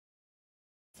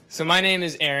So my name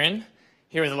is Aaron,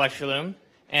 here with Electroloom,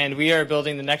 and we are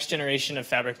building the next generation of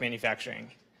fabric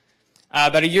manufacturing.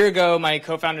 About a year ago, my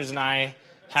co-founders and I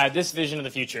had this vision of the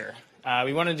future.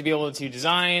 We wanted to be able to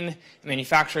design and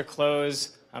manufacture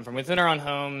clothes from within our own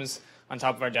homes on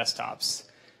top of our desktops.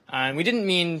 And we didn't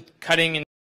mean cutting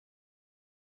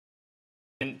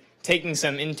and taking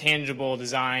some intangible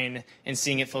design and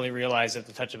seeing it fully realized at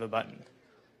the touch of a button.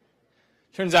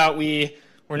 Turns out we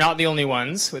were not the only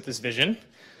ones with this vision.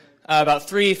 About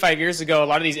 5 years ago, a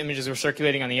lot of these images were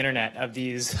circulating on the internet of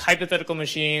these hypothetical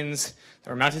machines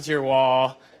that were mounted to your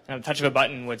wall, and at the touch of a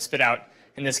button would spit out,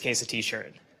 in this case, a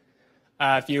t-shirt.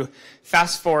 If you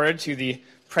fast forward to the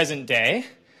present day,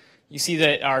 you see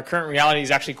that our current reality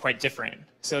is actually quite different.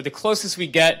 So the closest we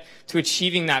get to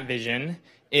achieving that vision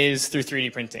is through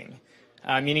 3D printing.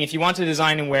 Meaning if you want to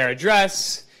design and wear a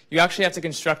dress, you actually have to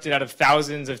construct it out of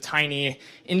thousands of tiny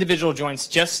individual joints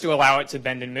just to allow it to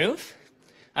bend and move.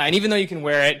 And even though you can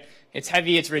wear it, it's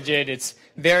heavy, it's rigid, it's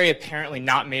very apparently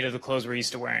not made of the clothes we're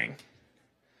used to wearing.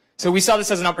 So we saw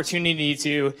this as an opportunity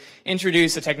to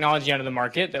introduce a technology onto the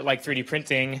market that, like 3D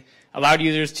printing, allowed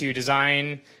users to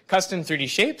design custom 3D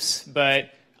shapes, but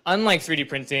unlike 3D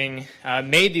printing,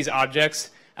 made these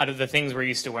objects out of the things we're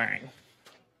used to wearing.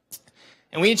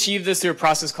 And we achieved this through a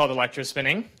process called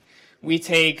electro-spinning. We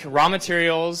take raw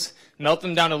materials, melt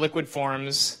them down to liquid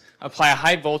forms, apply a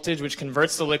high voltage which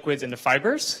converts the liquids into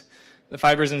fibers. The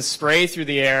fibers then spray through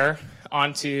the air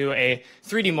onto a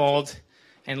 3D mold,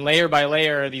 and layer by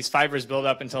layer these fibers build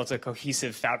up until it's a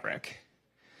cohesive fabric.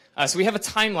 So we have a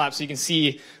time lapse so you can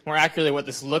see more accurately what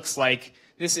this looks like.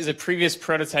 This is a previous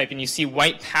prototype, and you see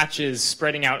white patches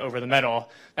spreading out over the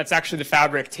metal. That's actually the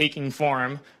fabric taking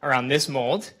form around this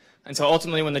mold. And so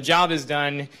ultimately when the job is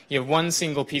done, you have one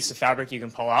single piece of fabric you can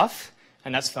pull off,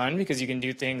 and that's fun because you can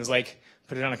do things like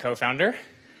put it on a co-founder.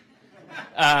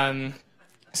 So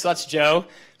that's Joe.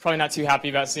 Probably not too happy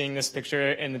about seeing this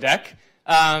picture in the deck.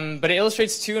 But it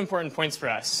illustrates two important points for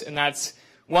us. And that's,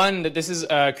 one, that this is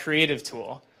a creative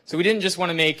tool. So we didn't just want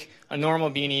to make a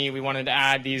normal beanie. We wanted to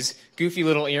add these goofy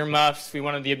little earmuffs. We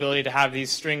wanted the ability to have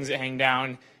these strings that hang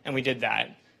down, and we did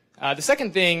that. The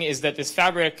second thing is that this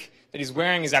fabric that he's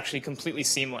wearing is actually completely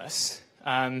seamless.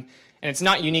 And it's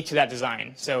not unique to that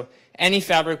design. So any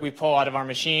fabric we pull out of our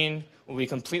machine will be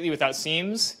completely without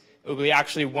seams. It will be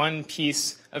actually one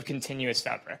piece of continuous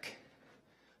fabric.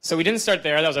 So we didn't start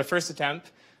there. That was our first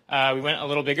attempt. We went a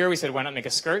little bigger. We said, why not make a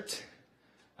skirt?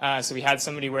 So we had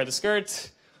somebody wear the skirt,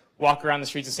 walk around the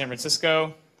streets of San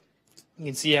Francisco. You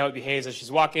can see how it behaves as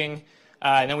she's walking.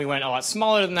 And then we went a lot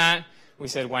smaller than that. We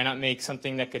said, why not make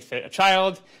something that could fit a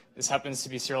child? This happens to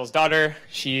be Cyril's daughter.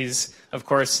 She's, of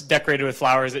course, decorated with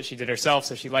flowers that she did herself,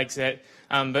 so she likes it.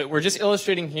 But we're just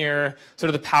illustrating here sort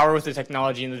of the power with the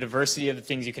technology and the diversity of the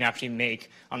things you can actually make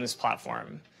on this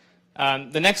platform.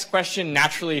 The next question,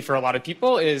 naturally, for a lot of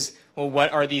people is, well,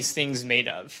 what are these things made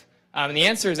of? And the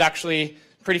answer is actually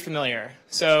pretty familiar.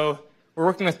 So we're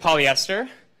working with polyester,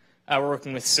 we're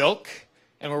working with silk,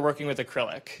 and we're working with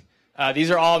acrylic.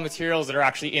 These are all materials that are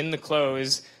actually in the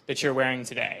clothes that you're wearing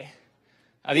today.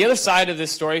 The other side of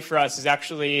this story for us is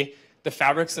actually the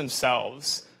fabrics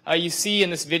themselves. You see in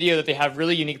this video that they have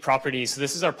really unique properties. So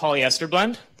this is our polyester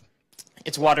blend.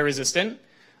 It's water resistant,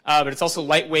 but it's also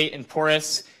lightweight and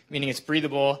porous, meaning it's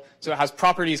breathable. So it has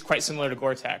properties quite similar to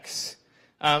Gore-Tex.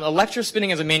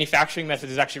 Electrospinning as a manufacturing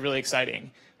method is actually really exciting.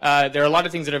 There are a lot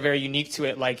of things that are very unique to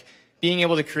it, like being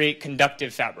able to create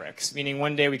conductive fabrics, meaning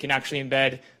one day we can actually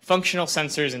embed functional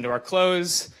sensors into our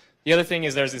clothes. The other thing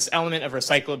is there's this element of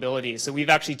recyclability. So we've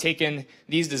actually taken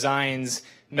these designs,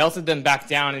 melted them back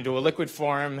down into a liquid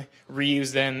form,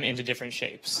 reused them into different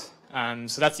shapes.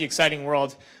 So that's the exciting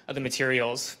world of the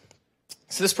materials.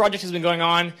 So this project has been going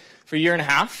on for a year and a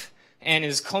half and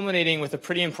is culminating with a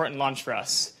pretty important launch for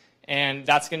us. And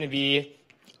that's going to be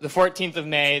the 14th of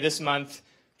May, this month,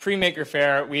 pre-Maker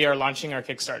Faire. We are launching our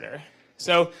Kickstarter.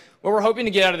 So what we're hoping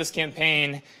to get out of this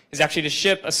campaign is actually to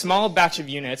ship a small batch of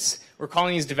units. We're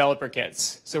calling these developer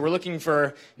kits. So we're looking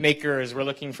for makers, we're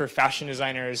looking for fashion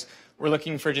designers, we're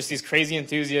looking for just these crazy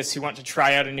enthusiasts who want to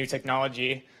try out a new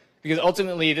technology. Because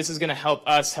ultimately, this is going to help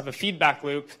us have a feedback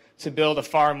loop to build a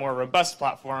far more robust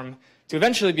platform to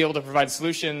eventually be able to provide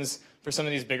solutions for some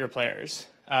of these bigger players.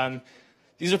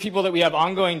 These are people that we have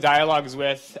ongoing dialogues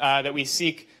with that we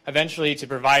seek eventually to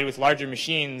provide with larger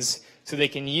machines so they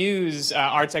can use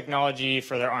our technology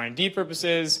for their R&D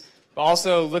purposes, but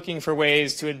also looking for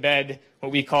ways to embed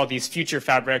what we call these future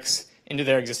fabrics into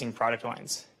their existing product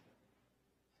lines.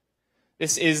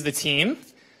 This is the team.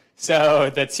 So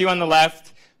the two on the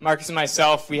left, Marcus and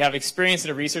myself, we have experience in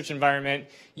a research environment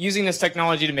using this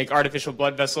technology to make artificial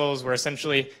blood vessels. We're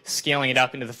essentially scaling it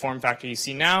up into the form factor you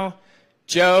see now.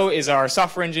 Joe is our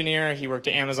software engineer. He worked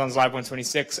at Amazon's Lab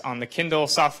 126 on the Kindle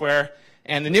software.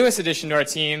 And the newest addition to our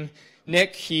team,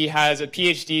 Nick, he has a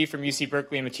PhD from UC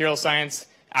Berkeley in material science,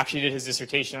 actually did his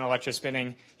dissertation on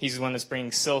electro-spinning. He's the one that's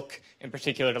bringing silk in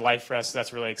particular to life for us, so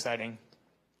that's really exciting.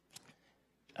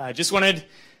 Just wanted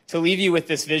to leave you with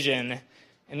this vision,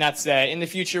 and that's that in the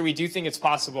future we do think it's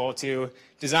possible to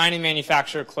design and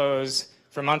manufacture clothes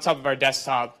from on top of our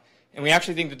desktop, and we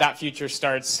actually think that that future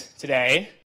starts today.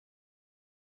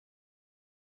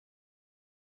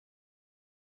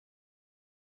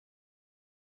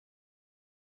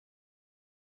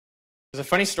 There's a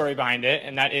funny story behind it,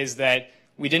 and that is that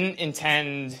we didn't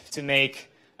intend to make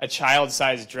a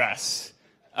child-sized dress.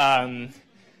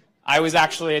 I was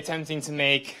actually attempting to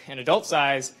make an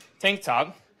adult-size tank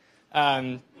top.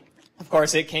 Of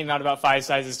course, it came out about 5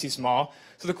 sizes too small.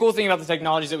 So the cool thing about the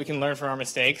technology is that we can learn from our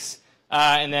mistakes.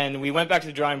 And then we went back to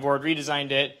the drawing board,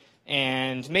 redesigned it,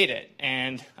 and made it.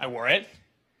 And I wore it,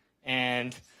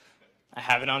 and I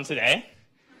have it on today.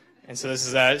 And so this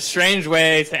is a strange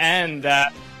way to end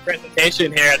the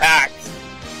presentation here at HAX.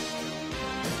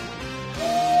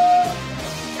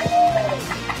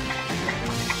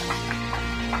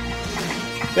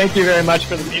 Thank you very much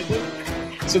for the music.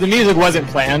 So the music wasn't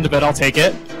planned, but I'll take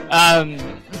it.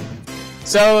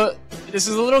 So this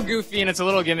is a little goofy and it's a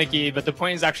little gimmicky, but the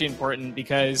point is actually important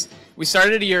because we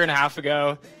started a year and a half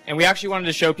ago, and we actually wanted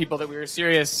to show people that we were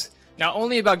serious not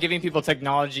only about giving people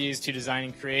technologies to design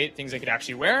and create things they could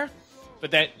actually wear,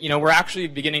 but that we're actually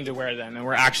beginning to wear them, and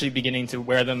we're actually beginning to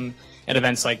wear them at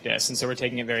events like this, and so we're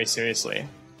taking it very seriously.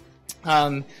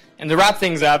 And to wrap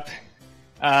things up,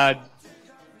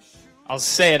 I'll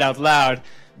say it out loud,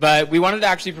 but we wanted to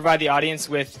actually provide the audience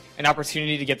with an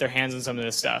opportunity to get their hands on some of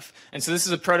this stuff. And so this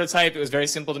is a prototype. It was very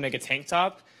simple to make a tank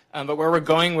top, but where we're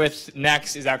going with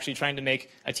next is actually trying to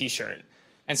make a t-shirt.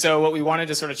 And so what we wanted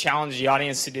to sort of challenge the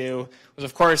audience to do was,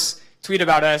 of course, tweet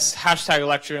about us, hashtag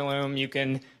Electroloom. You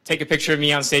can take a picture of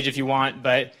me on stage if you want,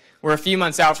 but we're a few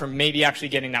months out from maybe actually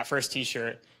getting that first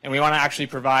t-shirt. And we want to actually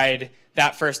provide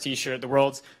that first t-shirt, the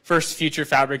world's first future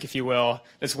fabric, if you will,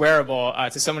 that's wearable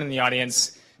to someone in the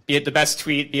audience, be it the best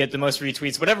tweet, be it the most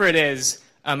retweets, whatever it is.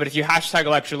 But if you hashtag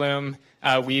Electroloom,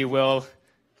 we will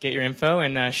get your info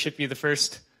and ship you the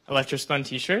first electro-spun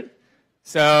t-shirt.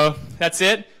 So that's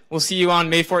it. We'll see you on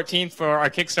May 14th for our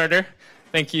Kickstarter.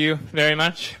 Thank you very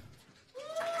much.